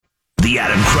The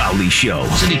Adam Crowley Show.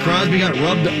 Sidney Crosby got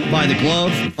rubbed by the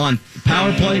glove on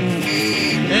power play.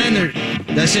 And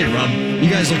that's it, rub. You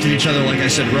guys looked at each other like I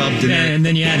said rubbed. And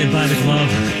then you added by the glove.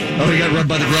 Oh, you got rubbed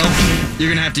by the glove? You're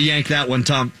going to have to yank that one,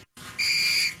 Tom.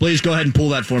 Please go ahead and pull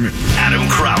that for me. Adam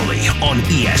Crowley on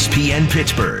ESPN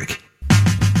Pittsburgh.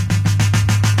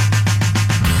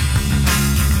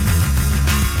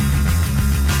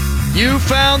 You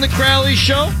found the Crowley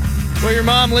Show, where your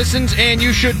mom listens, and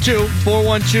you should too.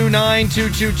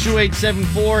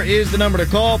 412-922-2874 is the number to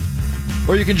call.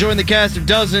 Or you can join the cast of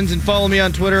dozens and follow me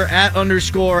on Twitter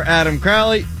 @_Adam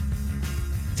Crowley.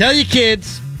 Tell your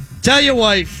kids, tell your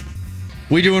wife,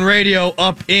 we doing radio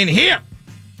up in here.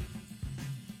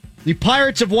 The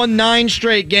Pirates have won 9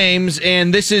 straight games,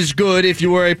 and this is good if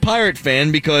you are a Pirate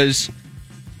fan because,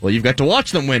 well, you've got to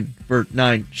watch them win for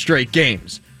 9 straight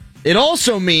games. It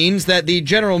also means that the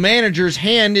general manager's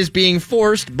hand is being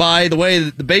forced by the way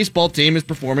that the baseball team is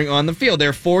performing on the field.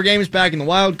 They're 4 games back in the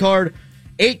wild card,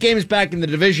 8 games back in the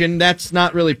division. That's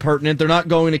not really pertinent. They're not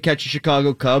going to catch the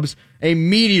Chicago Cubs. A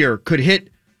meteor could hit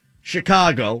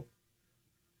Chicago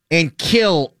and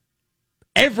kill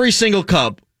every single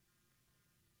Cub.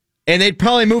 And they'd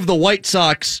probably move the White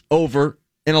Sox over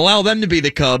and allow them to be the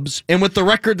Cubs. And with the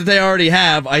record that they already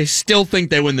have, I still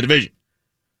think they win the division.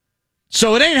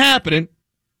 So it ain't happening.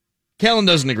 Kellen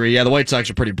doesn't agree. Yeah, the White Sox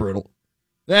are pretty brutal.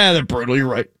 Yeah, they're brutal. You're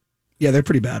right. Yeah, they're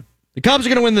pretty bad. The Cubs are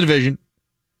going to win the division.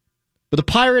 But the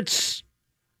Pirates,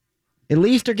 at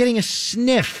least, are getting a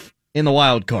sniff in the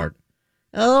wild card.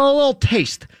 A little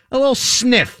taste. A little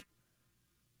sniff.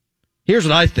 Here's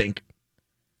what I think.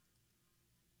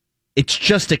 It's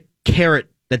just a carrot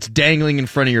that's dangling in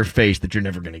front of your face that you're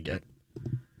never going to get.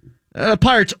 The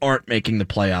Pirates aren't making the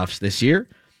playoffs this year.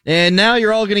 And now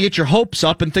you're all going to get your hopes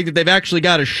up and think that they've actually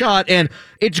got a shot. And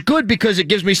it's good because it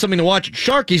gives me something to watch at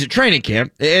Sharky's at training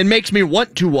camp. It makes me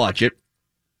want to watch it.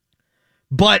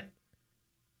 But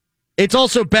it's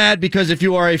also bad because if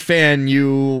you are a fan,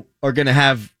 you are going to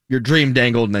have your dream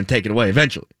dangled and then taken away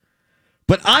eventually.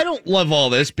 But I don't love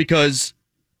all this because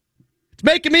it's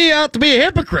making me out to be a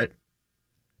hypocrite.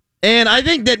 And I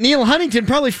think that Neil Huntington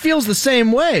probably feels the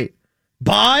same way.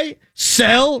 Buy,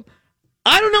 sell,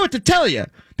 I don't know what to tell you.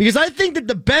 Because I think that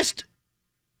the best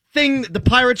thing that the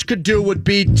Pirates could do would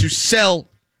be to sell,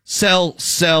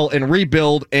 and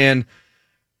rebuild and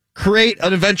create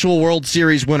an eventual World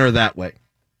Series winner that way.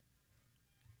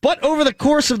 But over the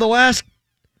course of the last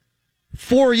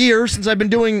 4 years, since I've been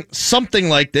doing something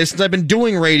like this, since I've been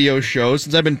doing radio shows,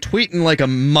 since I've been tweeting like a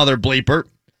mother bleeper,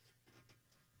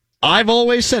 I've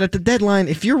always said at the deadline,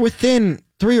 if you're within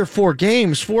 3 or 4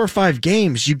 games, 4 or 5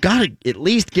 games, you got to at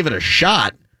least give it a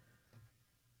shot.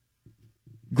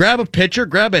 Grab a pitcher,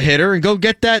 grab a hitter, and go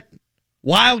get that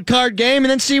wild card game and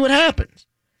then see what happens.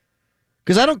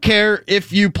 Because I don't care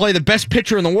if you play the best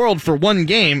pitcher in the world for 1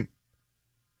 game,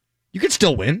 you could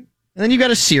still win. And then you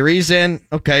got a series, and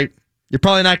okay, you're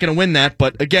probably not going to win that,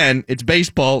 but again, it's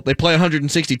baseball. They play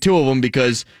 162 of them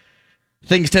because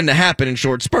things tend to happen in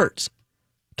short spurts.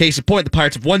 Case in point, the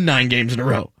Pirates have won 9 games in a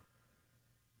row.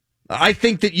 I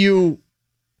think that you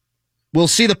will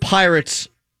see the Pirates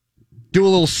do a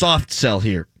little soft sell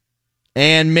here,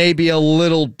 and maybe a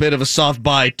little bit of a soft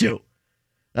buy, too.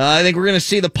 I think we're going to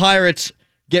see the Pirates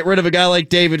get rid of a guy like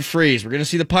David Freese. We're going to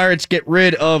see the Pirates get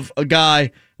rid of a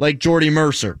guy like Jordy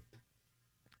Mercer.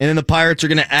 And then the Pirates are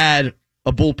going to add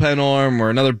a bullpen arm or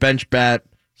another bench bat,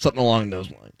 something along those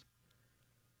lines.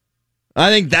 I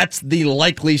think that's the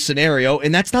likely scenario,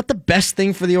 and that's not the best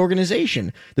thing for the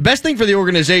organization. The best thing for the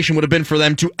organization would have been for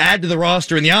them to add to the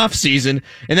roster in the offseason,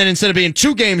 and then instead of being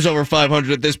 2 games over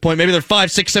 500 at this point, maybe they're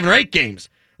 5, 6, 7, or 8 games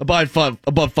above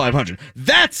 500.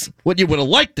 That's what you would have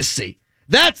liked to see.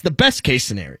 That's the best case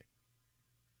scenario.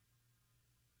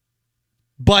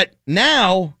 But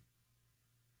now,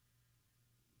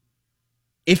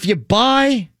 if you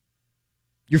buy,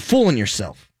 you're fooling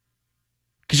yourself.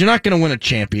 Because you're not going to win a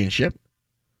championship.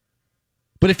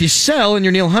 But if you sell and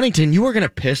you're Neil Huntington, you are going to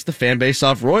piss the fan base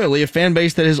off royally, a fan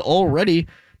base that has already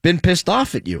been pissed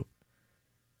off at you.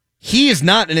 He is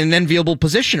not in an enviable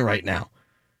position right now.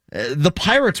 The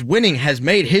Pirates winning has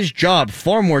made his job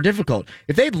far more difficult.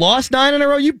 If they'd lost 9 in a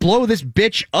row, you blow this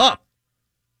bitch up.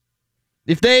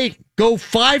 If they go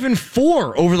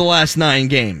 5-4 over the last 9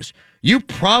 games, you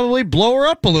probably blow her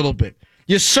up a little bit.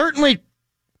 You certainly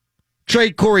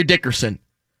trade Corey Dickerson.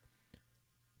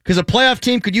 Because a playoff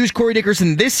team could use Corey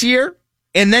Dickerson this year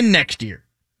and then next year.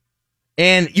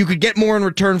 And you could get more in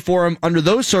return for him under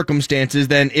those circumstances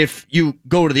than if you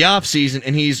go to the offseason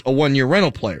and he's a 1-year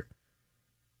rental player.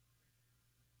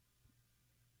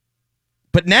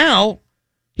 But now,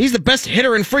 he's the best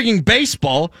hitter in freaking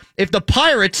baseball. If the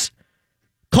Pirates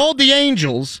called the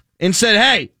Angels and said,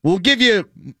 hey, we'll give you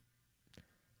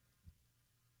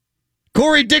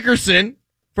Corey Dickerson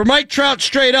for Mike Trout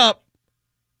straight up,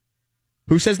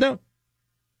 who says no?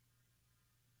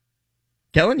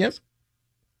 Kellen, yes?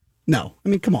 No. I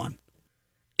mean, come on.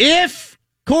 If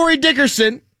Corey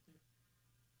Dickerson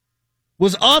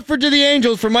was offered to the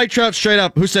Angels for Mike Trout straight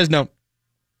up, who says no?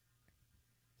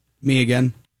 Me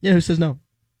again? Yeah, who says no?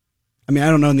 I mean, I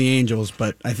don't know the Angels,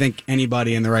 but I think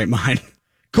anybody in the right mind.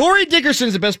 Corey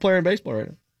Dickerson's the best player in baseball right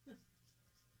now.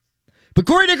 But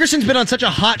Corey Dickerson's been on such a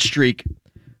hot streak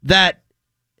that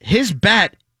his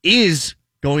bat is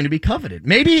going to be coveted.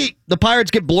 Maybe the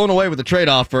Pirates get blown away with a trade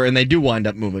offer and they do wind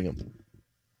up moving him.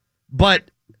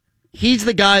 But he's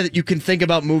the guy that you can think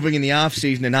about moving in the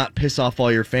offseason and not piss off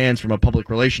all your fans from a public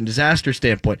relation disaster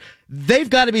standpoint. They've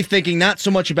got to be thinking not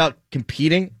so much about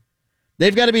competing.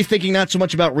 They've got to be thinking not so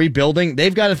much about rebuilding.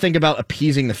 They've got to think about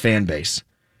appeasing the fan base.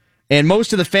 And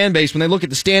most of the fan base, when they look at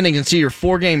the standings and see you're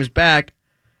 4 games back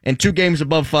and 2 games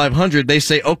above 500, they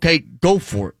say, okay, go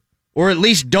for it. Or at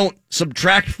least don't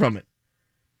subtract from it.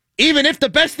 Even if the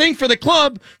best thing for the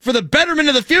club, for the betterment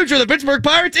of the future of the Pittsburgh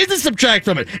Pirates, is to subtract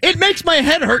from it. It makes my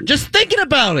head hurt just thinking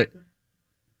about it.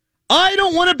 I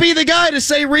don't want to be the guy to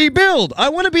say rebuild. I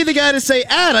want to be the guy to say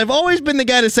add. I've always been the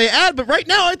guy to say add, but right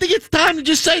now I think it's time to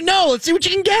just say no. Let's see what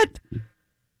you can get.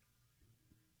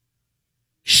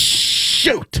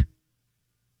 Shoot.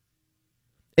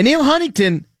 And Neil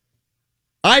Huntington,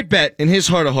 I bet in his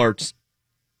heart of hearts,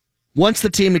 wants the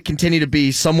team to continue to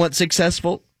be somewhat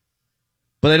successful,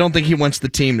 but I don't think he wants the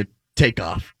team to take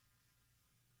off.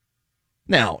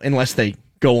 Now, unless they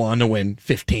go on to win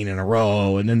 15 in a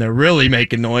row and then they're really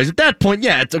making noise. At that point,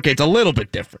 yeah, it's okay. It's a little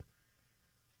bit different.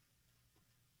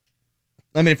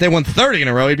 I mean, if they won 30 in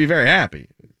a row, he'd be very happy.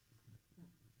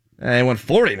 They won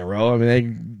 40 in a row. I mean, they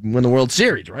win the World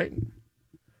Series, right?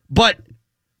 But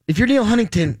if you're Neil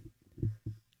Huntington,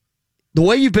 the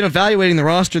way you've been evaluating the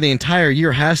roster the entire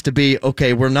year has to be,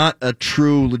 okay, we're not a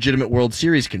true, legitimate World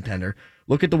Series contender.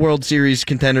 Look at the World Series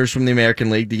contenders from the American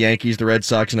League, the Yankees, the Red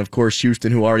Sox, and of course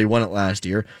Houston, who already won it last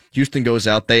year. Houston goes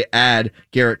out, they add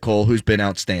Garrett Cole, who's been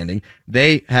outstanding.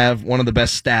 They have one of the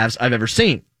best staffs I've ever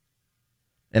seen.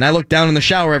 And I look down in the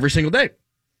shower every single day.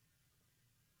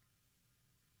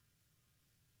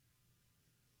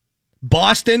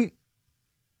 Boston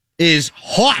is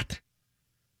hot.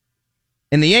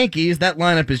 And the Yankees, that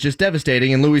lineup is just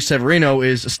devastating, and Luis Severino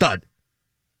is a stud.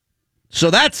 So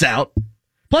that's out.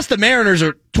 Plus, the Mariners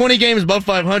are 20 games above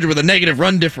 500 with a negative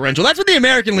run differential. That's what the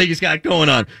American League has got going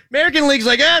on. American League's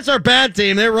like, it's our bad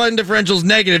team. Their run differential's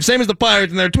negative. Same as the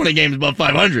Pirates, and they're 20 games above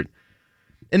 500.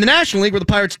 In the National League, where the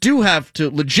Pirates do have to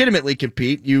legitimately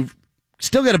compete, you've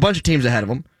still got a bunch of teams ahead of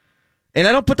them. And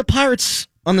I don't put the Pirates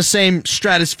on the same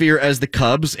stratosphere as the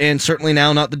Cubs, and certainly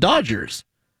now not the Dodgers.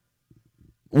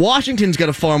 Washington's got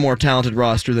a far more talented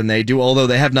roster than they do, although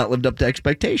they have not lived up to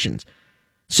expectations.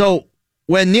 So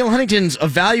when Neil Huntington's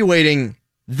evaluating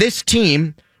this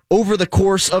team over the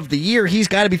course of the year, he's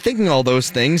got to be thinking all those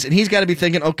things, and he's got to be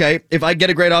thinking, okay, if I get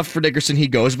a great offer for Dickerson, he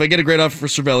goes. If I get a great offer for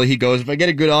Cervelli, he goes. If I get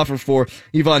a good offer for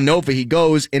Ivan Nova, he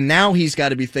goes. And now he's got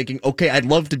to be thinking, okay, I'd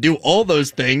love to do all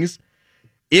those things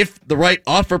if the right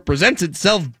offer presents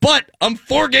itself, but I'm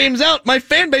 4 games out. My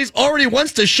fan base already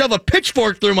wants to shove a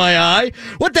pitchfork through my eye.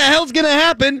 What the hell's going to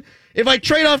happen if I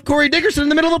trade off Corey Dickerson in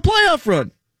the middle of a playoff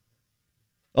run?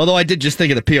 Although I did just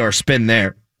think of the PR spin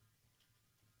there.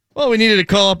 Well, we needed to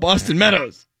call up Austin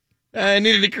Meadows. I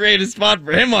needed to create a spot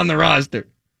for him on the roster.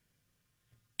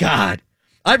 God.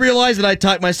 I realize that I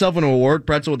talked myself into a word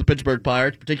pretzel with the Pittsburgh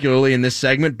Pirates, particularly in this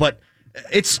segment, but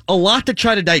it's a lot to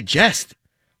try to digest.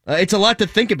 It's a lot to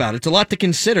think about. It's a lot to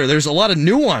consider. There's a lot of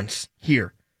nuance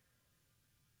here.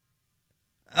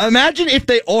 Imagine if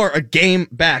they are a game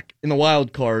back in the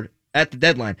wild card at the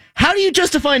deadline. How do you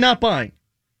justify not buying?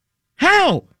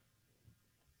 How?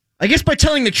 I guess by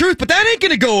telling the truth, but that ain't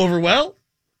going to go over well.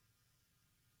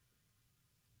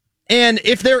 And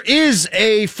if there is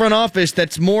a front office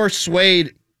that's more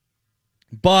swayed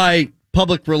by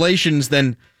public relations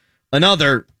than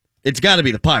another, it's got to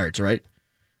be the Pirates, right?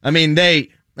 I mean,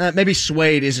 maybe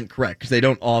swayed isn't correct because they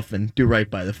don't often do right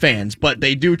by the fans, but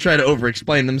they do try to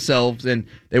over-explain themselves, and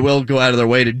they will go out of their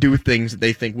way to do things that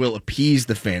they think will appease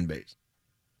the fan base.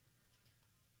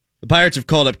 The Pirates have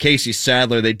called up Casey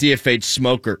Sadler. They DFA'd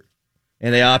Smoker,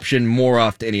 and they optioned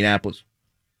Moroff to Indianapolis.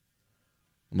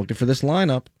 I'm looking for this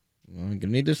lineup. I'm going to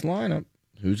need this lineup.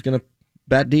 Who's going to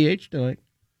bat DH tonight?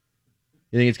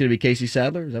 You think it's going to be Casey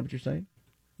Sadler? Is that what you're saying?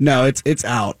 No, it's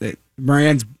out.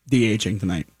 Moran's DHing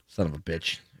tonight. Son of a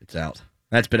bitch. It's out.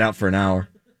 That's been out for an hour.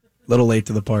 Little late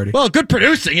to the party. Well, good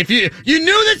producing. If you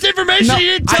knew this information, No, you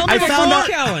didn't tell me I before. found out.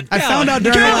 Kellen, I found out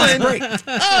during the last Kellen.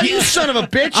 break. Oh, you son of a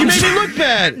bitch! You made me look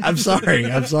bad. I'm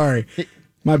sorry.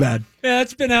 My bad. Yeah,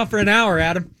 it's been out for an hour,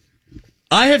 Adam.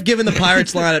 I have given the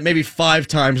Pirates lineup maybe 5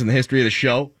 times in the history of the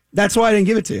show. That's why I didn't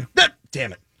give it to you.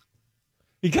 Damn it.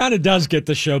 He kind of does get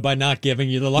the show by not giving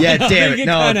you the lineup. Yeah, damn it. He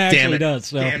No, kind damn of actually it. does.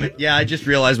 So. Damn it. Yeah, I just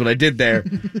realized what I did there.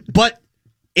 But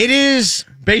it is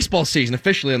baseball season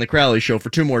officially on the Crowley Show for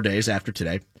 2 more days after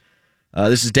today.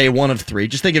 This is day 1 of 3.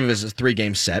 Just think of it as a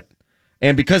 3-game set.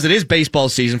 And because it is baseball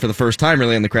season for the first time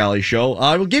really on the Crowley Show,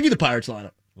 I will give you the Pirates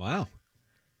lineup. Wow.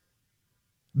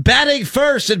 Batting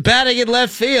first and batting in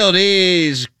left field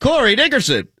is Corey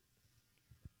Dickerson.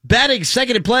 Batting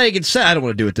second and playing in I don't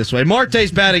want to do it this way.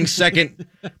 Marte's batting second.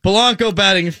 Polanco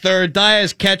batting third.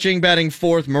 Diaz catching, batting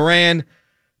fourth. Moran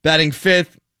batting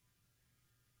fifth.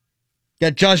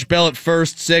 Got Josh Bell at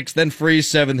first, sixth. Then Freese,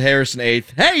 seventh. Harrison,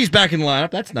 eighth. Hey, he's back in the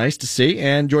lineup. That's nice to see.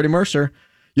 And Jordy Mercer,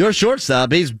 your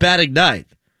shortstop, he's batting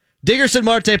ninth. Dickerson,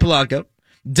 Marte, Polanco.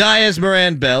 Diaz,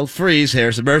 Moran, Bell. Freese,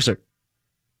 Harrison, Mercer.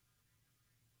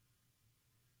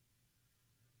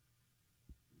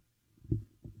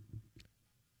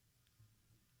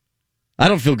 I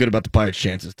don't feel good about the Pirates'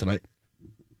 chances tonight.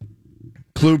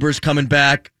 Kluber's coming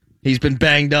back. He's been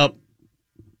banged up.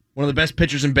 One of the best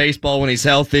pitchers in baseball when he's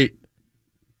healthy.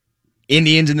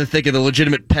 Indians in the thick of the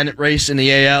legitimate pennant race in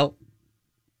the AL.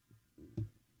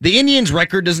 The Indians'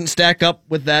 record doesn't stack up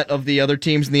with that of the other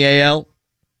teams in the AL.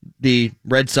 The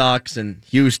Red Sox and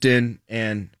Houston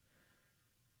and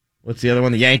what's the other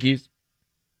one? The Yankees.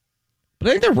 But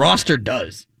I think their roster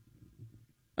does.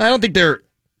 I don't think they're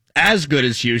as good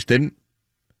as Houston.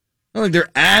 I don't think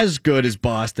they're as good as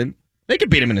Boston. They could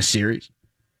beat them in a series.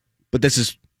 But this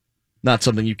is not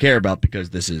something you care about because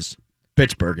this is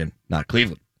Pittsburgh and not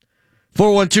Cleveland.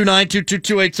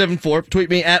 412-922-2874. Tweet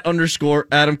me at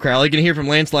 _Adam Crowley. You're going to hear from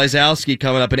Lance Lysowski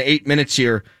coming up in 8 minutes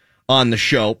here on the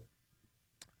show.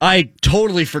 I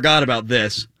totally forgot about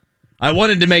this. I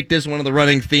wanted to make this one of the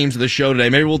running themes of the show today.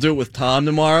 Maybe we'll do it with Tom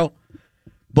tomorrow.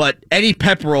 But Eddie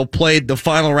Pepperell played the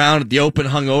final round at the Open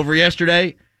hungover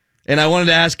yesterday, and I wanted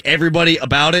to ask everybody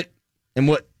about it and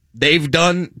what they've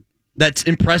done that's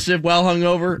impressive while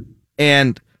hungover.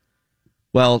 And,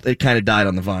 well, it kind of died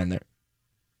on the vine there.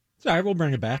 Sorry, we'll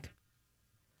bring it back.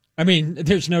 I mean,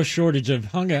 there's no shortage of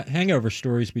hangover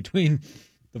stories between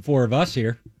the 4 of us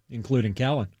here, including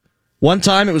Kellen. One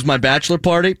time it was my bachelor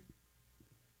party,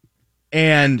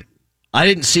 and I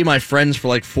didn't see my friends for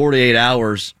like 48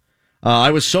 hours.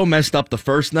 I was so messed up the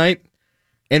first night,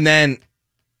 and then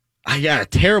I got a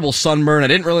terrible sunburn. I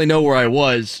didn't really know where I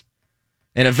was,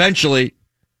 and eventually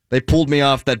they pulled me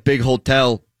off that big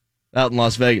hotel out in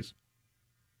Las Vegas.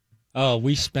 Oh,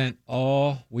 we spent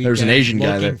all weekend There's an Asian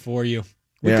guy looking there. for you.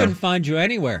 We Yeah. couldn't find you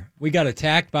anywhere. We got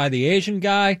attacked by the Asian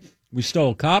guy. We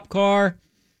stole a cop car.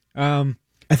 I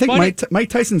think Funny- Mike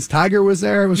Tyson's Tiger was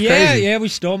there. It was Yeah, crazy. yeah, we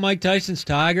stole Mike Tyson's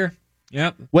Tiger.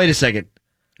 Yep. Wait a second.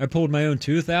 I pulled my own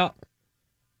tooth out.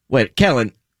 Wait,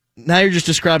 Kellen, now you're just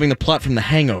describing the plot from The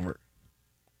Hangover.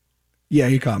 Yeah,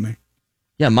 you caught me.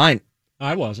 Yeah, mine.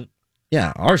 I wasn't.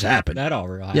 Yeah, ours happened. That all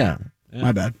right. Yeah,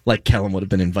 My bad. like Kellen would have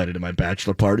been invited to my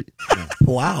bachelor party.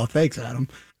 Wow, thanks, Adam.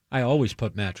 I always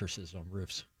put mattresses on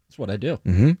roofs. That's what I do.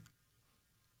 Mm-hmm.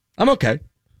 I'm okay.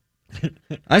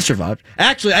 I survived.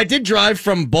 Actually, I did drive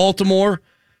from Baltimore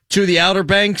to the Outer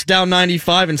Banks down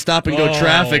 95 and stop and go Oh,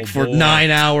 traffic for boy. 9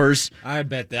 hours. I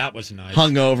bet that was nice.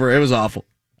 Hungover. It was awful.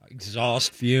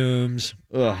 Exhaust fumes,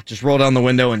 Ugh, just roll down the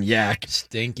window and yak.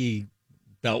 stinky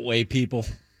Beltway people.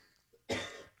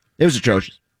 It was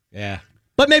atrocious. Yeah.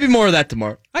 But maybe more of that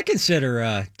tomorrow. I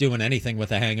consider doing anything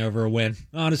with a hangover a win,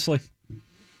 honestly.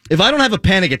 If I don't have a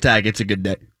panic attack, it's a good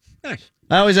day. Nice.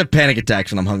 I always have panic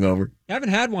attacks when I'm hungover. I haven't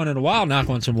had one in a while, knock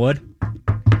on some wood.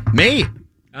 Me?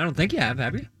 I don't think you have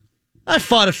you? I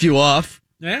fought a few off.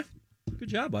 Yeah? Good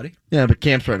job, buddy. Yeah, but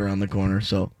camp's right around the corner,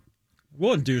 so.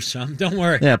 We'll do some. Don't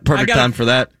worry. Yeah, perfect time for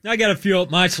that. I got a few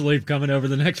up my sleeve coming over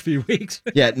the next few weeks.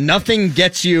 Yeah, nothing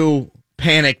gets you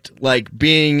panicked like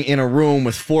being in a room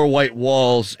with 4 white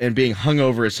walls and being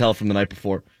hungover as hell from the night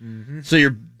before. Mm-hmm. So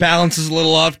your balance is a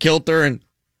little off kilter and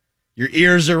your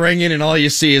ears are ringing and all you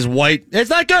see is white. It's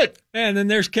not good. And then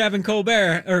there's Kevin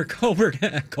Colbert,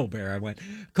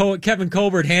 Kevin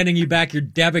Colbert handing you back your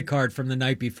debit card from the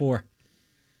night before.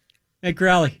 Hey,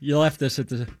 Crowley, you left this at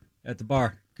the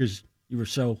bar because you were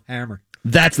so hammered.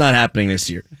 That's not happening this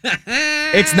year.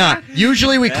 It's not.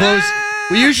 Usually we close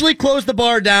the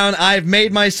bar down. I've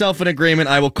made myself an agreement.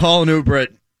 I will call an Uber at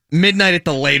midnight at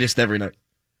the latest every night.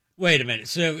 Wait a minute.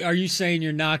 So are you saying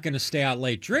you're not going to stay out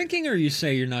late drinking, or you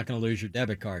say you're not going to lose your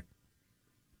debit card?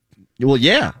 Well,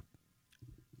 yeah.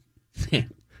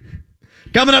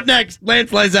 Coming up next,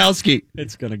 Lance Lysowski.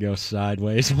 It's going to go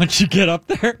sideways once you get up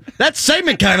there. That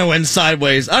segment kind of went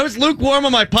sideways. I was lukewarm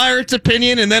on my Pirates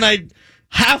opinion, and then I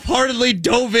half-heartedly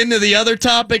dove into the other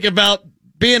topic about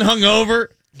being hungover.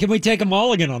 Can we take a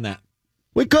mulligan on that?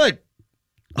 We could.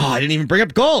 Oh, I didn't even bring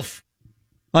up golf.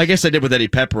 Well, I guess I did with Eddie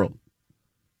Pepperell.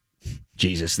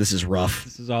 Jesus, this is rough.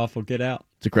 This is awful. Get out.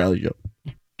 It's a Crowley joke.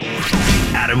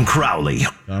 Adam Crowley.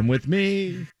 Come with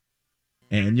me,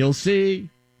 and you'll see.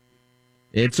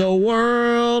 It's a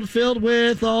world filled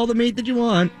with all the meat that you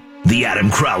want. The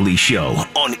Adam Crowley Show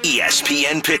on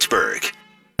ESPN Pittsburgh.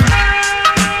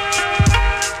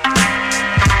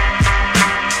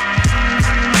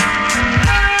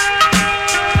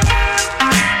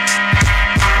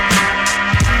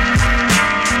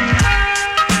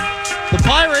 The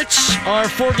Pirates are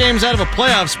 4 games out of a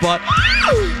playoff spot.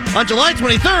 On July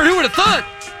 23rd, who would have thought?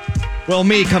 Well,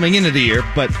 me coming into the year,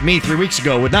 but me 3 weeks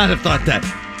ago would not have thought that.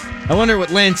 I wonder what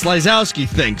Lance Lysowski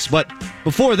thinks. But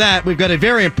before that, we've got a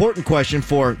very important question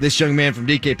for this young man from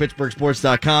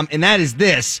DKPittsburghSports.com, and that is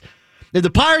this. If the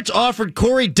Pirates offered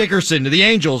Corey Dickerson to the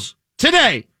Angels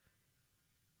today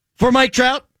for Mike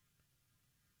Trout,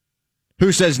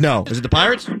 who says no? Is it the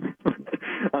Pirates?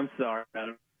 I'm sorry,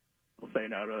 Adam. I'll say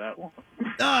no to that one.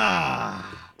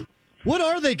 What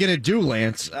are they going to do,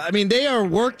 Lance? I mean, they are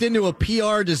worked into a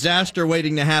PR disaster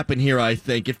waiting to happen here, I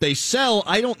think. If they sell,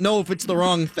 I don't know if it's the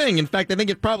wrong thing. In fact, I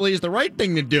think it probably is the right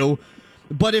thing to do.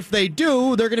 But if they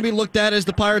do, they're going to be looked at as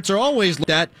the Pirates are always looked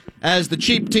at, as the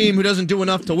cheap team who doesn't do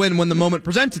enough to win when the moment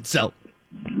presents itself.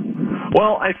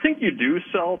 Well, I think you do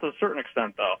sell to a certain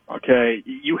extent, though. Okay,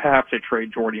 you have to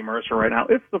trade Jordy Mercer right now.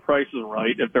 If the price is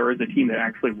right, if there is a team that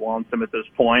actually wants him at this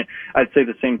point, I'd say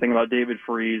the same thing about David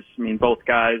Freese. I mean, both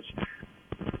guys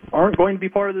aren't going to be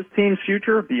part of this team's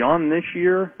future beyond this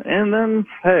year. And then,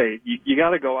 hey, you got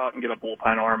to go out and get a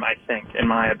bullpen arm, I think, in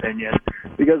my opinion,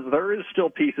 because there is still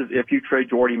pieces. If you trade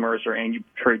Jordy Mercer and you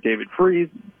trade David Freese,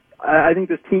 I think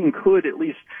this team could at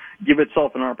least give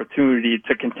itself an opportunity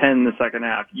to contend in the second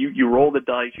half. You roll the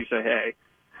dice. You say, hey,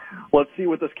 let's see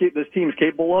what this team is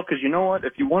capable of, because you know what?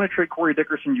 If you want to trade Corey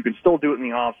Dickerson, you can still do it in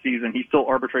the offseason. He's still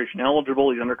arbitration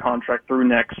eligible. He's under contract through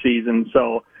next season.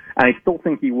 So I still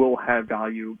think he will have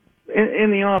value in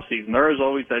the offseason. There is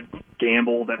always that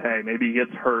gamble that, hey, maybe he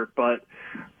gets hurt. But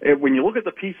when you look at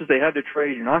the pieces they had to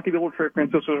trade, you're not going to be able to trade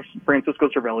Francisco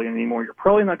Cervelli anymore. You're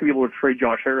probably not going to be able to trade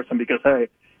Josh Harrison because, hey,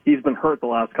 he's been hurt the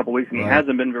last couple of weeks, and he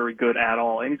hasn't been very good at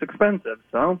all, and he's expensive.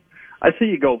 So I see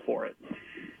you go for it.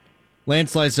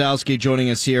 Lance Lysowski joining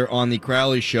us here on the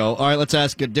Crowley Show. All right, let's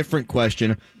ask a different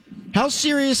question. How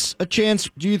serious a chance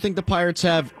do you think the Pirates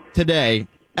have today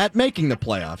at making the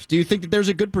playoffs? Do you think that there's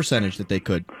a good percentage that they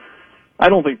could? I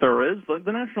don't think there is.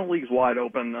 The National League's wide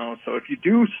open, though, so if you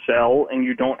do sell and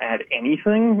you don't add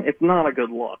anything, it's not a good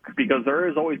look, because there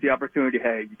is always the opportunity,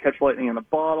 hey, you catch lightning in a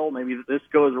bottle, maybe this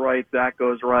goes right, that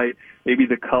goes right, maybe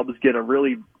the Cubs get a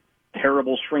really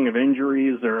terrible string of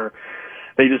injuries, or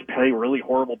they just play really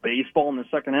horrible baseball in the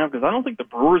second half, because I don't think the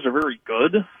Brewers are very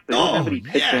good. They don't have any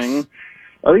pitching. Yes.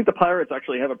 I think the Pirates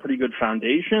actually have a pretty good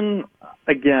foundation.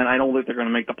 Again, I don't think they're going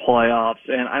to make the playoffs,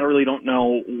 and I really don't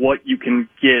know what you can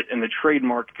get in the trade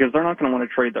market, because they're not going to want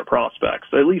to trade their prospects,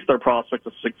 at least their prospects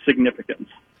of significance.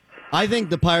 I think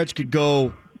the Pirates could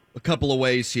go a couple of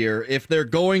ways here. If they're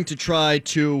going to try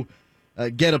to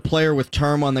get a player with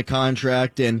term on the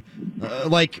contract, and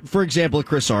like, for example,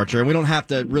 Chris Archer, and we don't have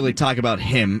to really talk about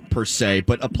him per se,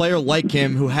 but a player like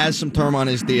him who has some term on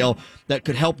his deal that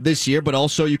could help this year, but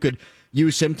also you could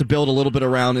use him to build a little bit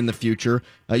around in the future.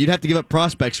 You'd have to give up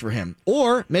prospects for him.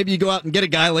 Or maybe you go out and get a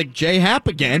guy like Jay Happ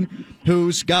again,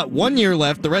 who's got 1 year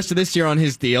left, the rest of this year on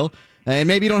his deal, and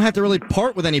maybe you don't have to really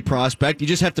part with any prospect. You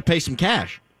just have to pay some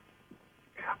cash.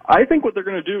 I think what they're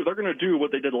going to do, they're going to do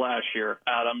what they did last year,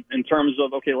 Adam, in terms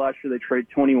of, okay, last year they trade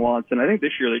Tony Watson. I think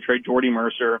this year they trade Jordy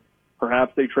Mercer.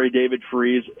 Perhaps they trade David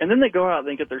Freese, and then they go out and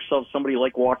they get themselves somebody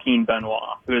like Joaquin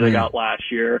Benoit, who they got last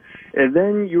year. And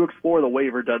then you explore the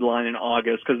waiver deadline in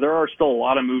August, because there are still a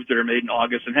lot of moves that are made in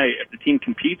August. And, hey, if the team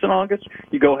competes in August,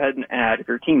 you go ahead and add. If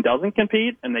your team doesn't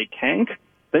compete and they tank,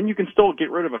 then you can still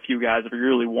get rid of a few guys if you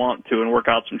really want to and work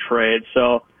out some trades.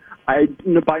 So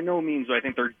by no means do I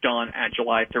think they're done at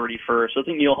July 31st. I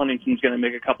think Neil Huntington's going to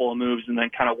make a couple of moves and then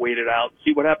kind of wait it out,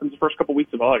 see what happens the first couple of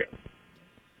weeks of August.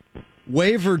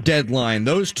 Waiver deadline,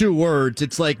 those two words,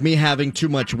 it's like me having too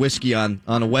much whiskey on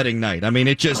a wedding night. I mean,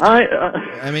 it just...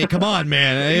 I mean, come on,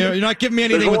 man. You're not giving me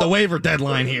anything with the waiver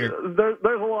deadline here. There's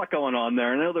a lot going on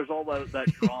there. I know there's all that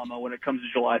drama when it comes to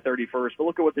July 31st, but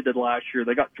look at what they did last year.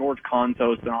 They got George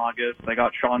Contos in August. They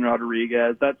got Sean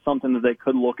Rodriguez. That's something that they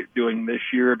could look at doing this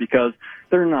year because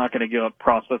they're not going to give up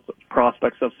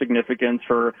prospects of significance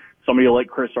for somebody like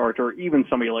Chris Archer, or even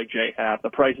somebody like Jay Happ. The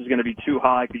price is going to be too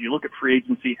high because you look at free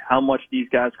agency, how much these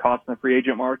guys cost in the free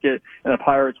agent market, and the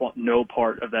Pirates want no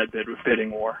part of that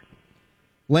bidding war.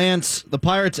 Lance, the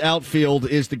Pirates' outfield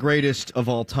is the greatest of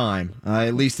all time.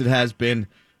 At least it has been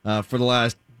for the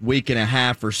last week and a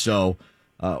half or so.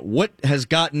 What has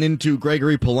gotten into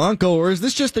Gregory Polanco, or is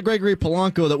this just the Gregory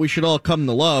Polanco that we should all come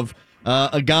to love?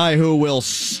 A guy who will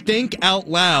stink out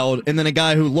loud, and then a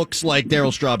guy who looks like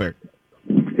Darryl Strawberry.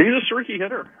 He's a streaky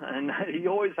hitter, and he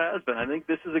always has been. I think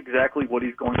this is exactly what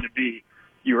he's going to be.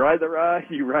 You ride the highs,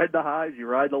 you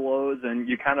ride the lows, and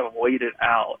you kind of wait it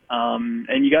out.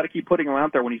 And you got to keep putting him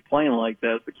out there when he's playing like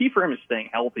this. The key for him is staying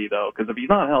healthy, though, because if he's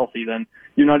not healthy, then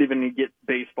you're not even going to get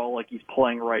baseball like he's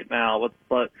playing right now.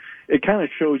 But it kind of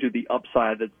shows you the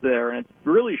upside that's there, and it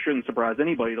really shouldn't surprise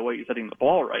anybody the way he's hitting the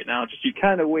ball right now. Just you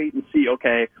kind of wait and see,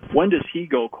 okay, when does he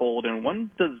go cold, and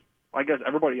when does, I guess,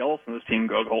 everybody else in this team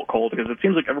go cold, because it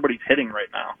seems like everybody's hitting right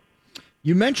now.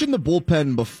 You mentioned the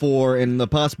bullpen before and the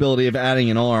possibility of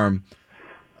adding an arm.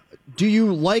 Do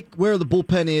you like where the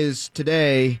bullpen is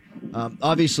today?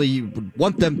 Obviously, you would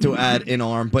want them to add an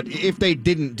arm, but if they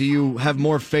didn't, do you have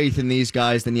more faith in these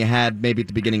guys than you had maybe at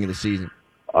the beginning of the season?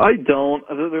 I don't.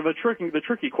 The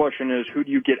tricky question is, who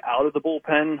do you get out of the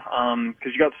bullpen?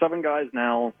 Because you got 7 guys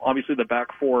now. Obviously, the back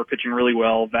 4 are pitching really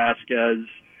well. Vasquez,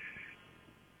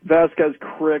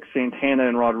 Crick, Santana,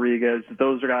 and Rodriguez.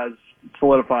 Those are guys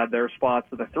solidified their spots.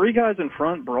 But the 3 guys in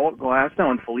front, Brault, Glasnow,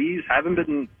 and Feliz, haven't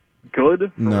been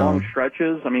good for long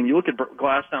stretches. I mean, you look at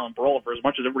Glasnow and Brault, for as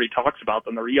much as everybody talks about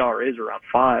them, their ERA is around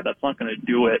 5. That's not going to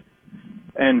do it.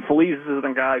 And Feliz is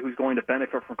the guy who's going to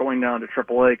benefit from going down to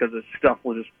AAA because his stuff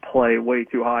will just play way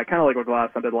too high, kind of like what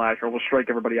Glasnow did last year. We'll strike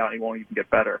everybody out and he won't even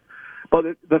get better. But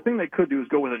the thing they could do is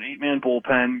go with an 8-man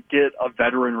bullpen, get a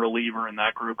veteran reliever in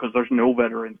that group because there's no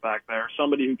veterans back there.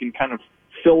 Somebody who can kind of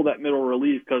fill that middle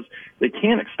relief because they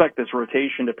can't expect this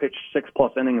rotation to pitch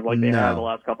 6+ innings like they have the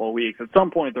last couple of weeks. At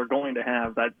some point, they're going to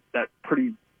have that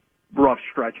pretty rough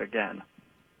stretch again.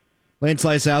 Lance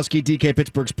Lysowski,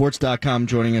 DKPittsburghSports.com,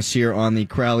 joining us here on the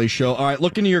Crowley Show. All right,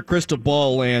 look into your crystal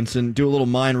ball, Lance, and do a little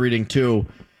mind reading, too.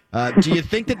 Do you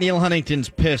think that Neil Huntington's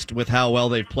pissed with how well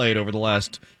they've played over the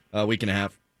last week and a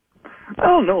half? I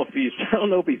don't know if he's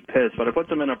pissed, but it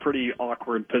puts him in a pretty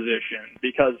awkward position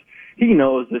because he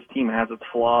knows this team has its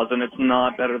flaws, and it's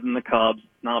not better than the Cubs,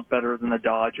 it's not better than the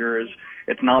Dodgers,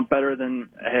 it's not better than,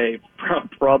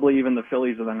 probably even the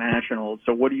Phillies or the Nationals.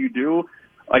 So what do?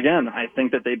 Again, I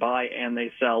think that they buy and they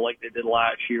sell like they did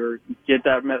last year. Get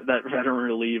that veteran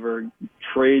reliever,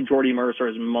 trade Jordy Mercer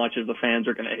as much as the fans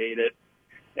are going to hate it.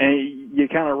 And you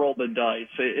kind of roll the dice.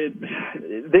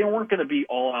 They weren't going to be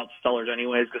all-out sellers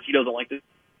anyways because he doesn't like this.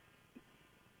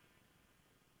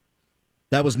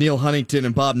 That was Neil Huntington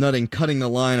and Bob Nutting cutting the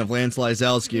line of Lance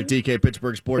Lysowski of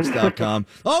DKPittsburghSports.com.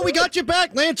 Oh, we got you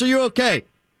back, Lance. Are you okay?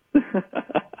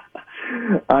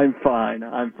 I'm fine.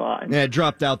 Yeah, it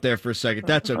dropped out there for a second.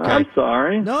 That's okay. I'm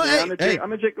sorry. No, I'm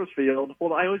at Jacobs Field.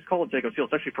 Well, I always call it Jacobs Field.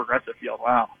 It's actually Progressive Field.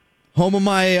 Wow. Home of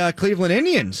my Cleveland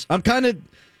Indians. I'm kind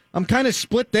of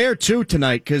split there too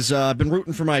tonight because I've been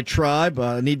rooting for my tribe.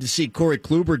 I need to see Corey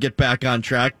Kluber get back on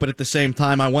track, but at the same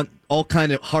time, I want all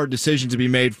kind of hard decisions to be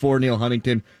made for Neil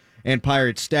Huntington and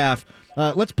Pirates staff.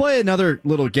 Let's play another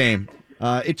little game.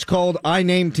 It's called I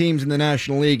Name Teams in the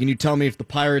National League, and you tell me if the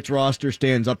Pirates roster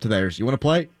stands up to theirs. You want to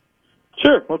play?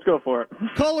 Sure, let's go for it.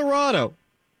 Colorado.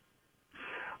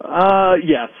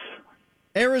 Yes.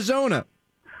 Arizona.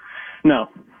 No.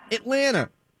 Atlanta.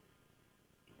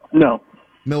 No.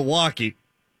 Milwaukee.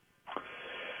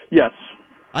 Yes.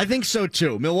 I think so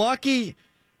too. Milwaukee,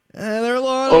 they're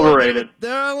overrated.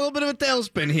 They're a little bit of a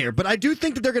tailspin here, but I do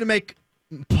think that they're going to make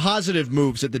positive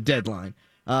moves at the deadline.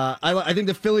 I think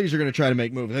the Phillies are going to try to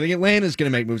make moves. I think Atlanta's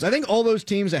going to make moves. I think all those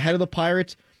teams ahead of the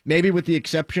Pirates, maybe with the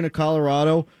exception of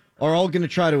Colorado, are all going to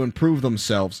try to improve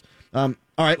themselves. All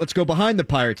right, let's go behind the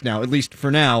Pirates now, at least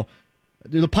for now.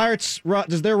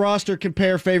 Does their roster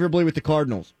compare favorably with the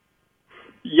Cardinals?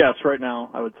 Yes, right now,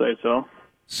 I would say so.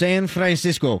 San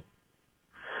Francisco.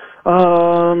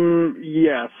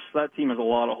 Yes, that team has a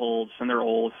lot of holes, and they're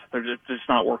old. They're just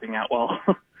not working out well.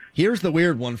 Here's the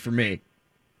weird one for me.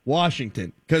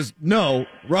 Washington. Because, no,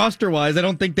 roster-wise, I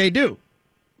don't think they do.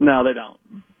 No, they don't.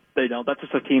 They don't. That's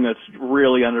just a team that's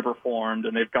really underperformed,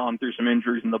 and they've gone through some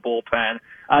injuries in the bullpen.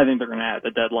 I think they're going to have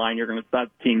the deadline.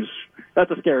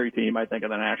 That's a scary team, I think,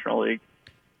 in the National League.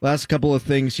 Last couple of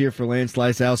things here for Lance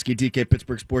Lysowski,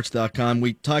 DKPittsburghSports.com.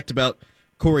 We talked about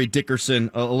Corey Dickerson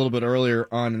a little bit earlier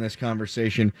on in this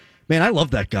conversation. Man, I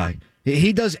love that guy.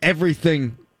 He does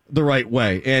everything the right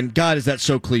way. And God, is that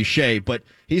so cliche, but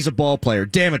he's a ball player.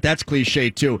 Damn it, that's cliche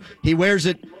too. He wears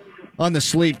it on the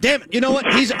sleeve. Damn it, you know what?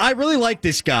 I really like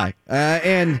this guy.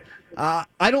 I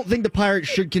don't think the Pirates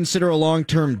should consider a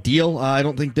long-term deal. I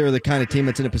don't think they're the kind of team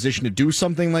that's in a position to do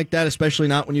something like that, especially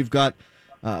not when you've got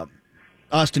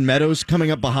Austin Meadows coming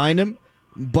up behind him.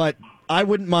 But I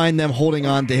wouldn't mind them holding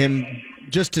on to him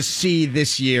just to see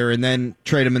this year and then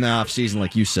trade him in the offseason,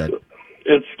 like you said.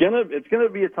 It's gonna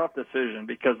be a tough decision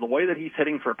because the way that he's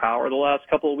hitting for power the last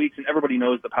couple of weeks, and everybody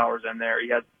knows the power's in there. He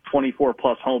had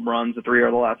 24-plus home runs the 3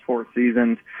 of the last 4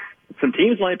 seasons. Some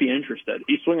teams might be interested.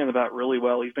 He's swinging the bat really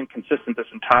well. He's been consistent this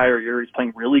entire year. He's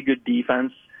playing really good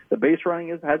defense. The base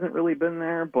running hasn't really been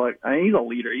there, but I mean, he's a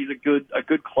leader. He's a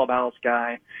good clubhouse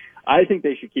guy. I think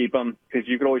they should keep him because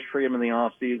you could always trade him in the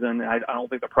off season. I don't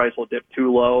think the price will dip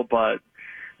too low, but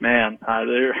man,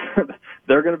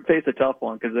 they're going to face a tough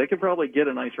one because they could probably get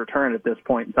a nice return at this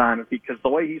point in time because the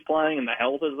way he's playing and the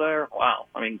health is there. Wow,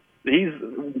 I mean, he's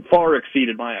far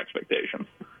exceeded my expectations.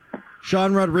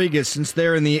 Sean Rodriguez, since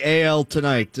they're in the AL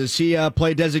tonight, does he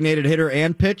play designated hitter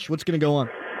and pitch? What's going to go on?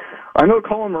 I know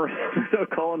Colin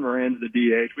Moran's the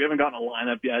DH. We haven't gotten a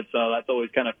lineup yet, so that's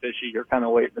always kind of fishy. You're kind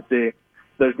of waiting to see if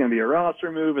there's going to be a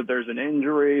roster move, if there's an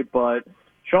injury. But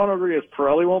Sean Rodriguez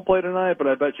probably won't play tonight, but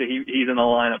I bet you he's in the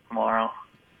lineup tomorrow.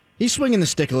 He's swinging the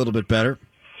stick a little bit better.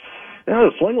 Yeah,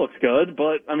 the swing looks good,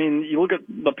 but, I mean, you look at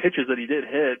the pitches that he did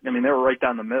hit, I mean, they were right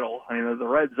down the middle. I mean, the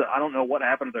Reds, I don't know what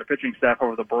happened to their pitching staff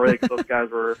over the break. Those guys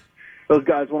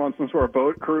went on some sort of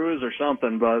boat cruise or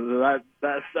something, but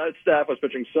that staff was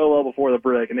pitching so well before the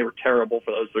break, and they were terrible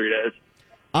for those 3 days.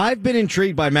 I've been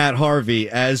intrigued by Matt Harvey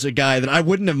as a guy that I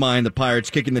wouldn't have minded the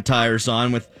Pirates kicking the tires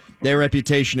on with their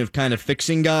reputation of kind of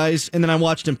fixing guys, and then I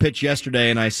watched him pitch yesterday,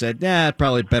 and I said,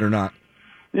 probably better not.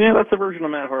 Yeah, that's the version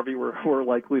of Matt Harvey we're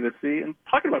likely to see. And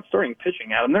talking about starting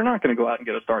pitching, Adam, they're not going to go out and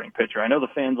get a starting pitcher. I know the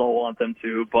fans all want them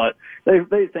to, but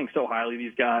they think so highly of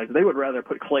these guys. They would rather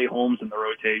put Clay Holmes in the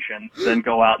rotation than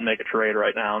go out and make a trade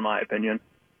right now, in my opinion.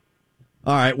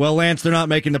 All right, well, Lance, they're not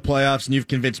making the playoffs, and you've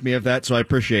convinced me of that, so I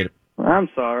appreciate it. I'm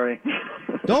sorry.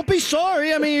 Don't be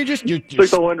sorry. I mean, you took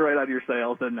the wind right out of your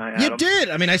sails, didn't I, Adam? You did.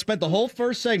 I mean, I spent the whole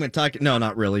first segment talking. No,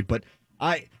 not really, but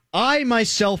I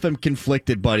myself am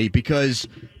conflicted, buddy, because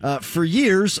for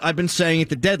years I've been saying at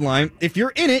the deadline, if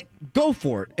you're in it, go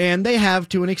for it. And they have,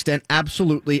 to an extent,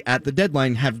 absolutely at the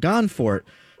deadline have gone for it.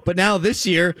 But now this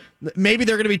year, maybe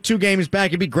they're going to be 2 games back.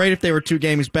 It'd be great if they were 2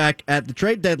 games back at the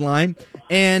trade deadline.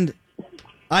 And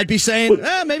I'd be saying,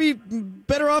 maybe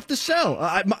better off to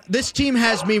sell. This team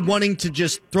has me wanting to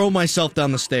just throw myself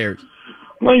down the stairs.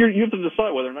 Well, you have to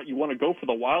decide whether or not you want to go for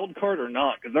the wild card or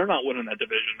not, because they're not winning that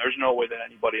division. There's no way that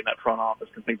anybody in that front office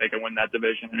can think they can win that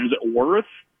division. And is it worth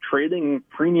trading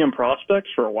premium prospects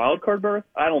for a wild card berth?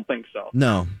 I don't think so.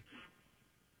 No.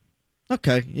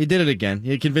 Okay, you did it again.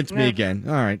 You convinced me again.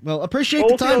 All right. Well, appreciate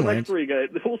the time, Lance. We'll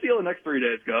see how the next 3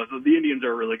 days go. So the Indians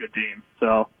are a really good team.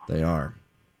 So they are.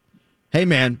 Hey,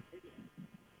 man.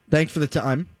 Thanks for the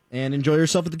time, and enjoy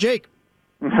yourself at the Jake.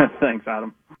 Thanks,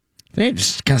 Adam. It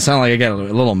just kind of sounded like I got a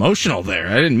little emotional there.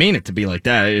 I didn't mean it to be like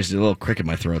that. It's just a little crick in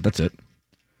my throat. That's it.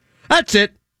 That's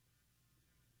it.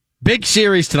 Big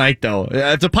series tonight, though.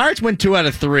 If the Pirates win 2 out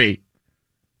of 3,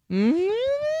 you're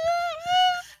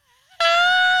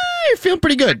feeling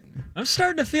pretty good. I'm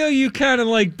starting to feel you kind of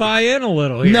like buy in a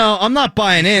little here. No, I'm not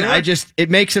buying in. It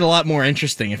makes it a lot more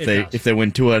interesting if they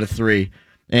win 2 out of 3.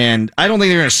 And I don't think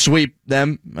they're going to sweep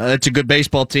them. That's a good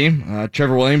baseball team.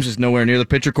 Trevor Williams is nowhere near the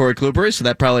pitcher Corey Kluber is, so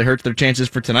that probably hurts their chances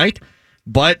for tonight.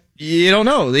 But you don't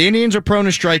know. The Indians are prone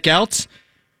to strikeouts.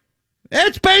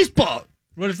 It's baseball.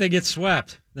 What if they get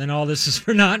swept? Then all this is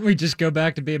for naught and we just go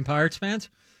back to being Pirates fans?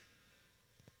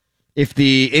 If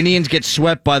the Indians get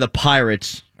swept by the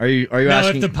Pirates, are you asking? No,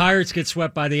 if the Pirates get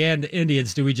swept by the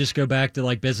Indians, do we just go back to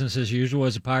like business as usual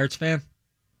as a Pirates fan?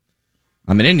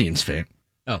 I'm an Indians fan.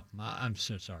 Oh, I'm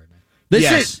so sorry, man.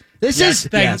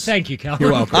 Thank you, Cal.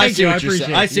 You're welcome. I see what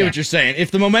you're saying.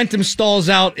 If the momentum stalls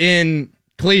out in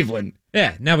Cleveland.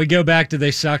 Yeah, now we go back to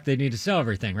they suck, they need to sell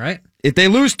everything, right? If they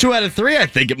lose 2 out of 3, I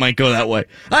think it might go that way.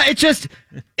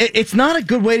 It's not a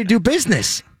good way to do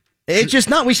business. It's just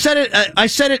not. We said it. I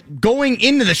said it going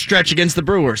into the stretch against the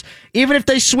Brewers. Even if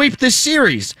they sweep this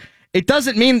series, it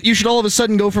doesn't mean you should all of a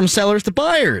sudden go from sellers to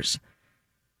buyers.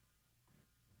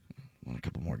 A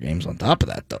couple more games on top of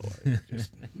that, though.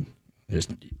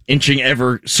 Just inching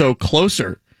ever so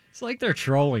closer. It's like they're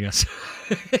trolling us.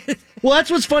 Well, that's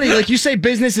what's funny. Like you say,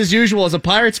 business as usual as a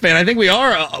Pirates fan. I think we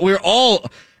are. We're all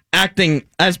acting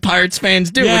as Pirates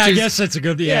fans do. Yeah, which is, I guess that's a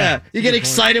good. you get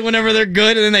excited whenever they're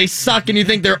good, and then they suck, and you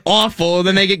think they're awful, and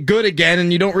then they get good again,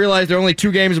 and you don't realize they're only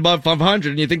 2 games above 500,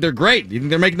 and you think they're great. You think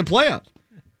they're making the playoffs.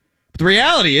 But the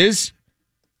reality is,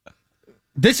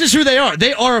 this is who they are.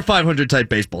 They are a 500-type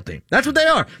baseball team. That's what they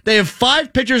are. They have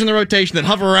 5 pitchers in the rotation that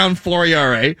hover around 4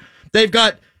 ERA. They've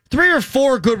got 3 or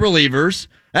 4 good relievers.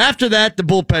 After that, the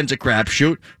bullpen's a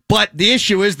crapshoot. But the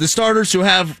issue is the starters who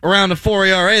have around a 4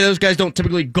 ERA, those guys don't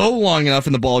typically go long enough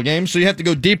in the ball game, so you have to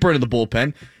go deeper into the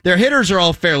bullpen. Their hitters are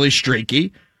all fairly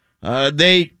streaky.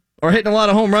 They are hitting a lot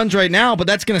of home runs right now, but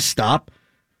that's going to stop.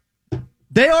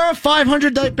 They are a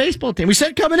 500-type baseball team. We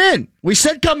said coming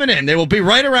in. They will be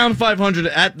right around 500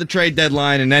 at the trade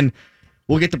deadline, and then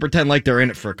we'll get to pretend like they're in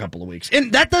it for a couple of weeks.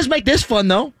 And that does make this fun,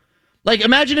 though. Like,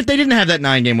 imagine if they didn't have that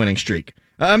 9-game winning streak.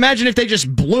 Imagine if they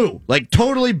just blew, like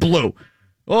totally blew.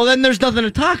 Well, then there's nothing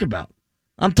to talk about.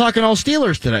 I'm talking all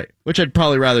Steelers today, which I'd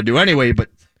probably rather do anyway, but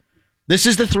this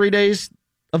is the 3 days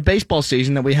of baseball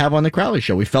season that we have on the Crowley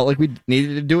Show. We felt like we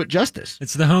needed to do it justice.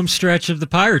 It's the home stretch of the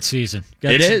Pirate season.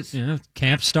 It is.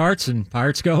 Camp starts and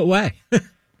Pirates go away.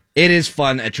 It is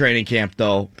fun at training camp,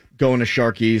 though, going to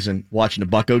Sharkies and watching the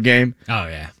Bucko game. Oh,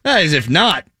 yeah. As if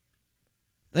not,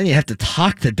 then you have to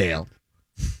talk to Dale.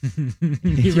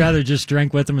 You'd rather just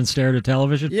drink with him and stare at a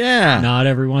television? Yeah. Not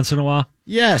every once in a while?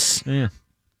 Yes. Yeah.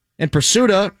 And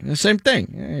Pursuta, the same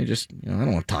thing. I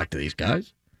don't want to talk to these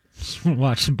guys. Just want to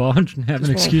watch some ball and have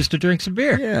an excuse to drink some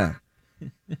beer. Yeah.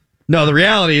 No, the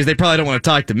reality is they probably don't want to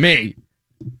talk to me.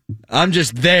 I'm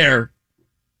just there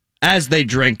as they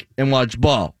drink and watch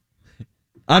ball.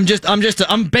 I'm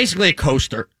basically a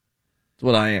coaster. That's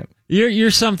what I am.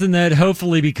 You're something that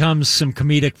hopefully becomes some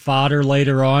comedic fodder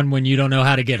later on when you don't know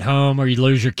how to get home, or you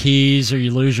lose your keys, or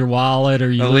you lose your wallet, or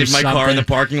you leave my car in the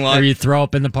parking lot, or you throw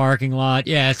up in the parking lot.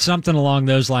 Yeah, it's something along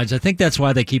those lines. I think that's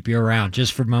why they keep you around,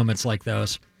 just for moments like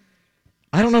those.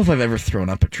 I don't know if I've ever thrown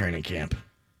up at training camp.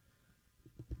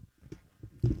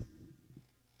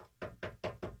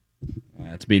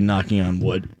 That's be knocking on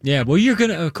wood. Yeah, well,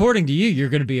 according to you, you're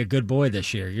gonna be a good boy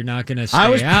this year. You're not gonna stay I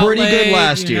was out pretty late. good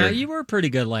last year. You were pretty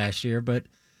good last year, but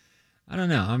I don't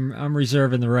know. I'm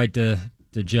reserving the right to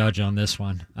judge on this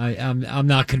one. I'm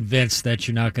not convinced that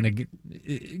you're not gonna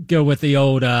go with the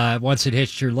old once it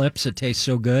hits your lips, it tastes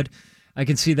so good. I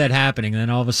can see that happening. Then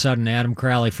all of a sudden, Adam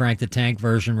Crowley, Frank the Tank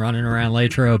version, running around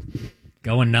Latrobe,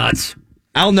 going nuts.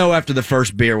 I'll know after the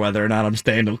first beer whether or not I'm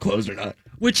staying till close or not.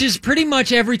 Which is pretty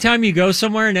much every time you go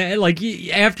somewhere, and like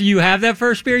after you have that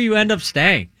first beer, you end up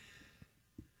staying.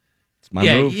 It's my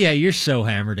move. Yeah, you're so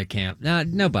hammered at camp.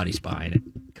 Nobody's buying it.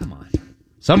 Come on.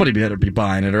 Somebody better be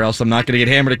buying it, or else I'm not going to get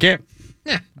hammered at camp.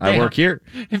 Yeah, I work here.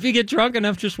 If you get drunk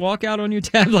enough, just walk out on your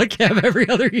tab like you have every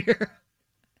other year.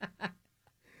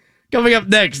 Coming up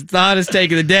next, it's the hottest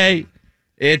take of the day.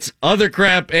 It's other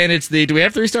crap, and it's do we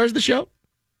have 3 stars of the show?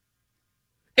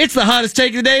 It's the hottest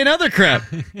take of the day and other crap.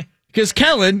 Because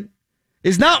Kellen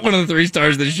is not one of the 3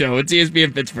 stars of the show. It's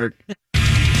ESPN Pittsburgh.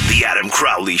 The Adam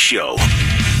Crowley Show.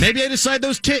 Maybe I decide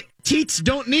those teats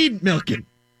don't need milking.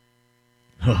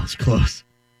 Oh, it's close.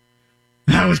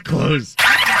 That was close.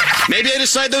 Maybe I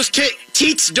decide those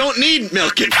teats don't need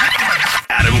milking.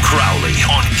 Adam Crowley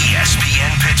on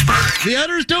ESPN Pittsburgh. The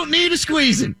udders don't need a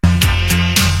squeezing.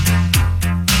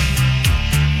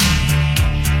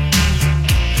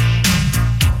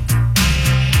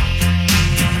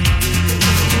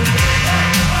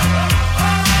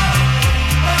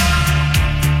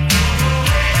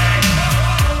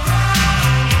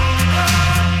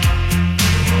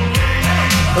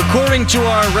 According to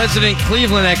our resident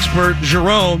Cleveland expert,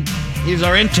 Jerome, he's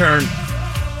our intern,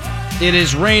 it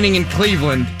is raining in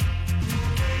Cleveland,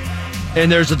 and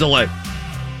there's a delay.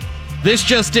 This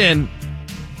just in,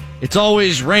 it's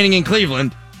always raining in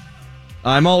Cleveland.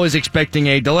 I'm always expecting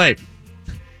a delay.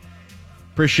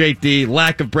 Appreciate the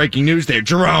lack of breaking news there,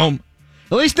 Jerome.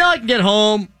 At least now I can get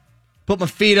home, put my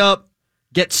feet up,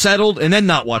 get settled, and then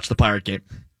not watch the Pirate game.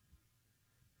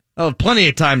 I'll have plenty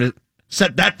of time to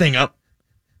set that thing up.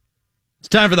 It's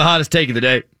time for the hottest take of the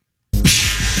day.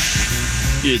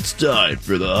 It's time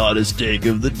for the hottest take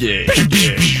of the day.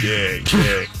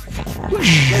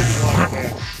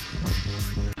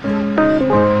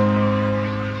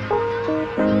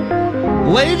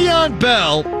 Le'Veon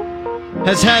Bell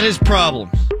has had his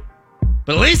problems,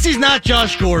 but at least he's not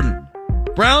Josh Gordon.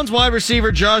 Browns wide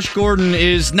receiver Josh Gordon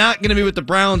is not going to be with the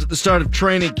Browns at the start of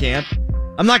training camp.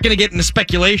 I'm not going to get into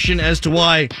speculation as to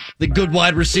why the good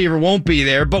wide receiver won't be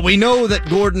there, but we know that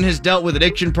Gordon has dealt with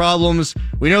addiction problems.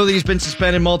 We know that he's been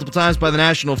suspended multiple times by the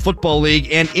National Football League,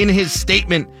 and in his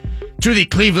statement to the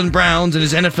Cleveland Browns and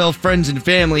his NFL friends and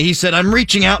family, he said, "I'm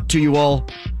reaching out to you all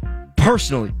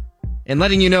personally and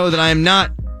letting you know that I am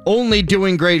not only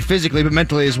doing great physically, but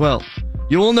mentally as well.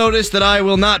 You will notice that I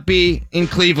will not be in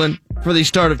Cleveland for the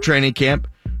start of training camp.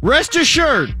 Rest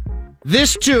assured,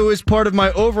 this too is part of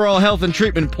my overall health and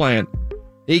treatment plan.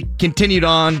 He continued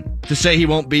on to say he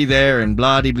won't be there and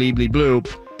blah-de-blee-blee-blue.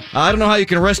 I don't know how you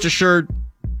can rest assured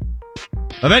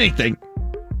of anything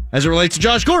as it relates to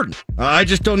Josh Gordon. I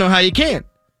just don't know how you can.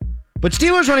 But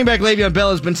Steelers running back Le'Veon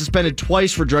Bell has been suspended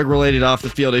twice for drug-related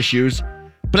off-the-field issues.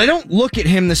 But I don't look at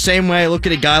him the same way I look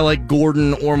at a guy like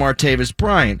Gordon or Martavis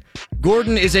Bryant.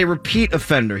 Gordon is a repeat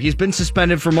offender. He's been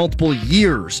suspended for multiple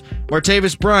years.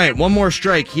 Martavis Bryant, one more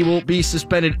strike, he will be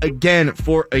suspended again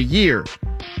for a year.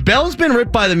 Bell's been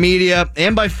ripped by the media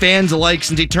and by fans alike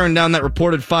since he turned down that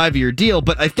reported 5-year deal,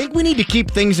 but I think we need to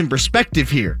keep things in perspective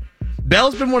here.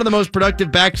 Bell's been one of the most productive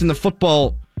backs in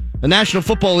the National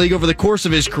Football League over the course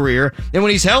of his career, and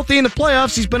when he's healthy in the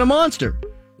playoffs, he's been a monster.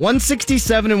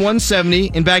 167 and 170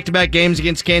 in back-to-back games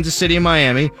against Kansas City and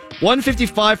Miami,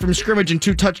 155 from scrimmage and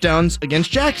 2 touchdowns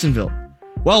against Jacksonville.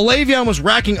 While Le'Veon was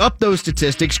racking up those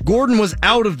statistics, Gordon was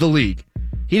out of the league.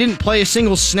 He didn't play a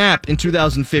single snap in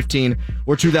 2015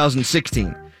 or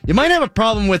 2016. You might have a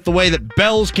problem with the way that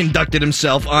Bell's conducted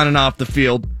himself on and off the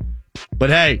field,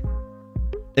 but hey,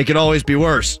 it could always be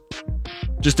worse.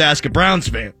 Just ask a Browns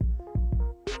fan.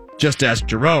 Just ask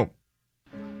Jerome.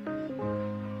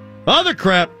 Other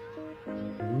crap.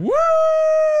 Woo!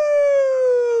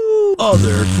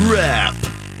 Other crap.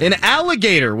 An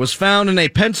alligator was found in a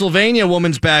Pennsylvania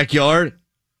woman's backyard.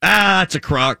 That's a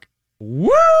crock.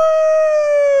 Woo!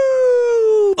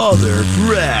 Other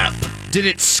crap. Did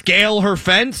it scale her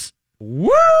fence?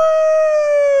 Woo!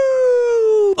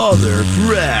 Other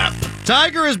crap.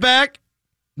 Tiger is back.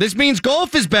 This means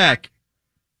golf is back.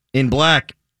 In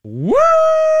black. Woo!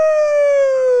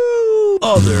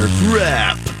 Other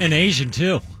crap. And Asian,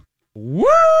 too. Woo!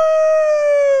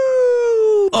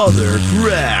 Other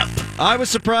crap. I was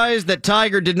surprised that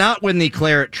Tiger did not win the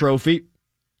Claret Trophy.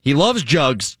 He loves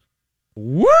jugs.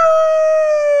 Woo!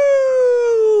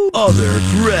 Other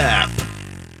crap.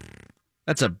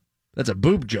 That's a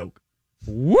boob joke.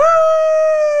 Woo!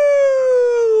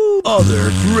 Other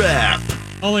crap.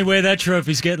 Only way that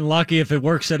trophy's getting lucky if it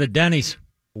works at a Denny's.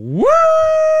 Woo!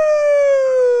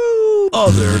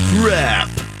 Other crap.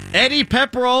 Eddie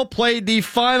Pepperell played the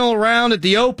final round at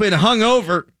the Open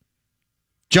hungover.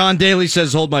 John Daly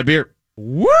says, hold my beer.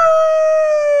 Woo!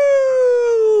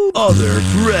 Other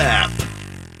crap.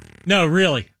 No,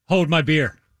 really. Hold my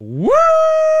beer. Woo!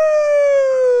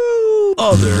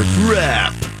 Other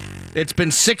crap. It's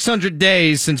been 600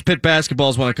 days since Pitt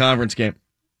basketball's won a conference game.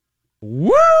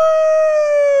 Woo!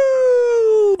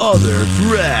 Other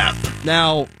crap.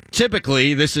 Now,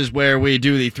 typically, this is where we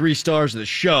do the 3 stars of the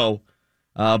show,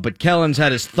 but Kellen's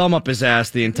had his thumb up his ass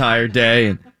the entire day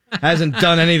and hasn't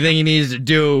done anything he needs to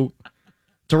do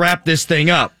to wrap this thing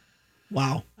up.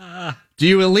 Wow. Do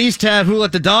you at least have Who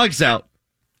Let the Dogs Out?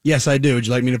 Yes, I do. Would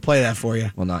you like me to play that for you?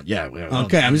 Well, not yet.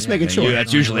 Okay, I'm just making sure.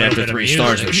 That's usually after 3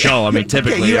 stars of the show. I mean,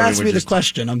 typically... Okay, you asked me the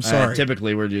question. I'm sorry.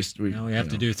 Typically, we're just... Now we have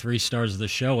to do 3 stars of the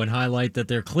show and highlight that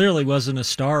there clearly wasn't a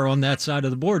star on that side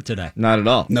of the board today. Not at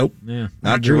all. Nope. Yeah.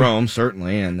 Not Jerome,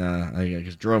 certainly, and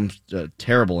because Jerome's a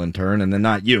terrible intern, and then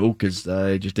not you, because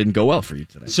it just didn't go well for you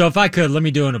today. So if I could, let me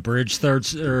do an abridged 3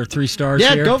 stars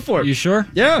Yeah, here. go for it. You sure?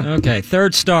 Yeah. Okay,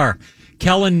 3rd star.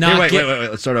 Kellen not Wait.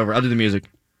 Let's start over. I'll do the music.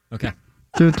 Okay.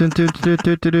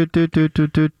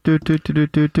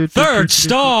 3rd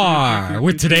star.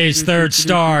 With today's 3rd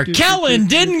star, Kellen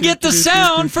didn't get the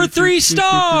sound for 3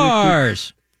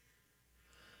 stars.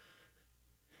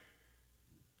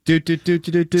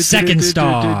 2nd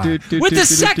star. With the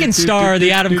 2nd star of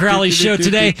the Adam Crowley Show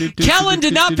today, Kellen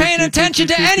did not pay attention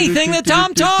to anything that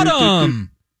Tom taught him.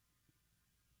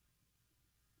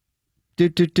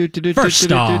 1st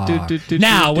star.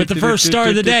 Now, with the 1st star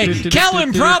of the day,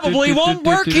 Kellen probably won't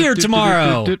work here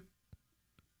tomorrow. That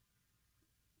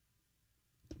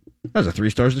was a 3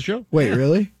 stars of the show. Wait,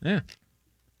 really? Yeah.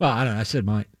 Well, I don't know. I said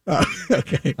mine.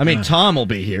 Okay. I mean, Tom will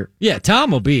be here. Yeah, Tom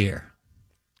will be here.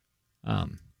 I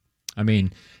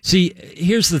mean, see,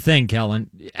 here's the thing,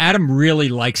 Kellen. Adam really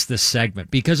likes this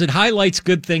segment because it highlights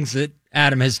good things that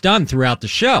Adam has done throughout the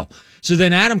show. So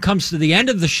then Adam comes to the end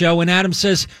of the show and Adam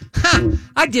says,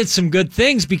 I did some good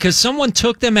things because someone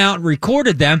took them out and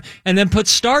recorded them and then put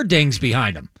star dings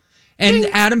behind them. And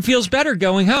Adam feels better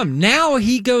going home. Now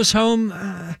he goes home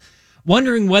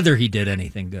wondering whether he did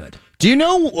anything good. Do you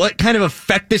know what kind of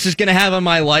effect this is going to have on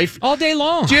my life? All day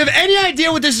long. Do you have any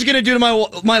idea what this is going to do to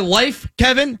my life,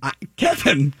 Kevin?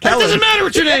 Kevin. That doesn't matter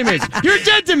what your name is. You're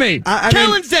dead to me.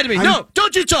 Kellen's dead to me. No,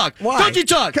 don't you talk. Why? Don't you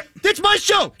talk. It's my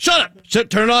show. Shut up.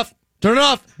 Turn it off. Turn it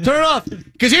off. Turn it off.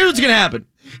 Because here's what's going to happen.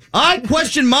 I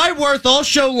question my worth all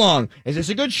show long. Is this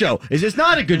a good show? Is this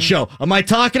not a good show? Am I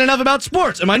talking enough about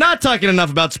sports? Am I not talking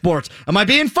enough about sports? Am I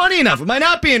being funny enough? Am I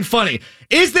not being funny?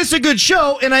 Is this a good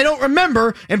show? And I don't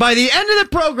remember. And by the end of the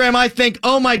program, I think,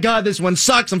 oh my God, this one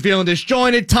sucks. I'm feeling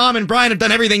disjointed. Tom and Brian have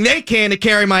done everything they can to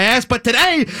carry my ass. But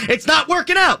today, it's not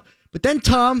working out. But then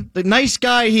Tom, the nice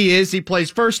guy he is, he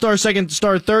plays first star, second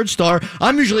star, third star.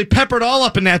 I'm usually peppered all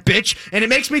up in that bitch, and it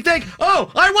makes me think, oh,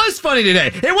 I was funny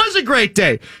today. It was a great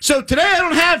day. So today I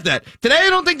don't have that. Today I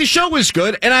don't think the show was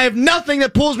good, and I have nothing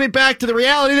that pulls me back to the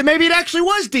reality that maybe it actually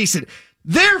was decent.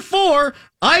 Therefore,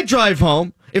 I drive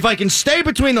home. If I can stay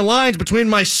between the lines, between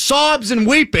my sobs and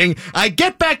weeping, I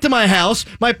get back to my house,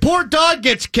 my poor dog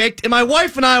gets kicked, and my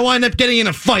wife and I wind up getting in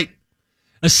a fight.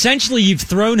 Essentially, you've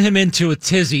thrown him into a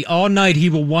tizzy. All night he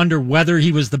will wonder whether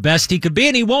he was the best he could be,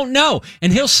 and he won't know.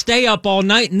 And he'll stay up all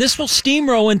night, and this will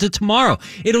steamroll into tomorrow.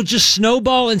 It'll just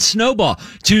snowball and snowball.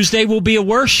 Tuesday will be a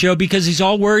worse show because he's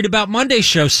all worried about Monday's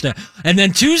show stuff. And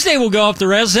then Tuesday will go off the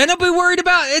rails, then he'll be worried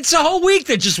about it's a whole week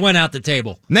that just went out the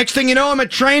table. Next thing you know, I'm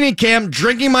at training camp,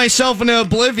 drinking myself into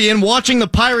oblivion, watching the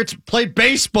Pirates play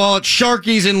baseball at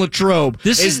Sharky's in Latrobe.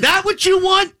 Is that what you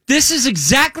want? This is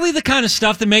exactly the kind of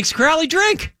stuff that makes Crowley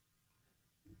drink.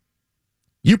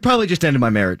 You probably just ended my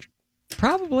marriage.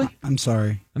 Probably. I'm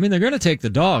sorry. I mean, they're going to take the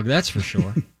dog, that's for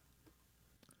sure.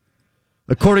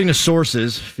 According to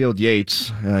sources, Field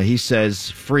Yates, he says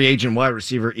free agent wide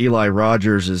receiver Eli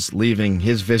Rogers is leaving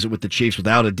his visit with the Chiefs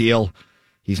without a deal.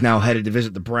 He's now headed to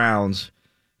visit the Browns.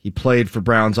 He played for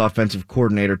Browns offensive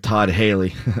coordinator Todd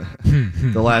Haley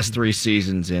the last 3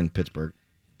 seasons in Pittsburgh.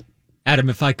 Adam,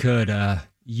 if I could,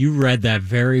 you read that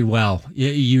very well.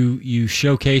 You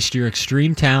showcased your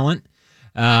extreme talent.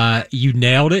 You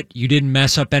nailed it. You didn't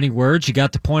mess up any words. You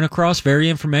got the point across. Very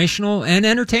informational and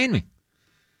entertaining.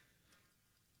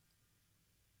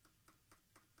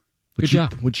 Good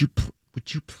job. Would you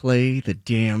play the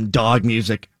damn dog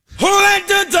music? Who let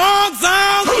the dogs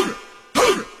out? Who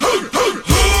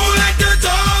let the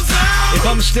dogs out? If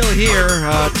I'm still here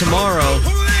tomorrow,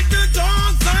 Who let the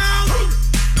dogs out?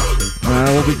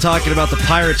 we'll be talking about the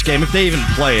Pirates game if they even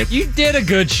play it. You did a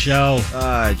good show.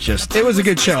 It was a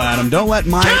good show, Adam. Don't let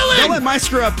my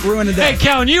screw up ruin the day. Hey,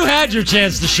 Kellen, you had your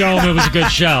chance to show him it was a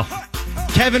good show.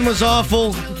 Kevin was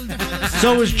awful.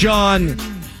 So was John.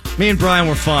 Me and Brian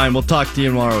were fine. We'll talk to you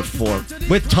tomorrow at 4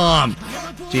 with Tom.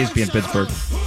 GSP in Pittsburgh.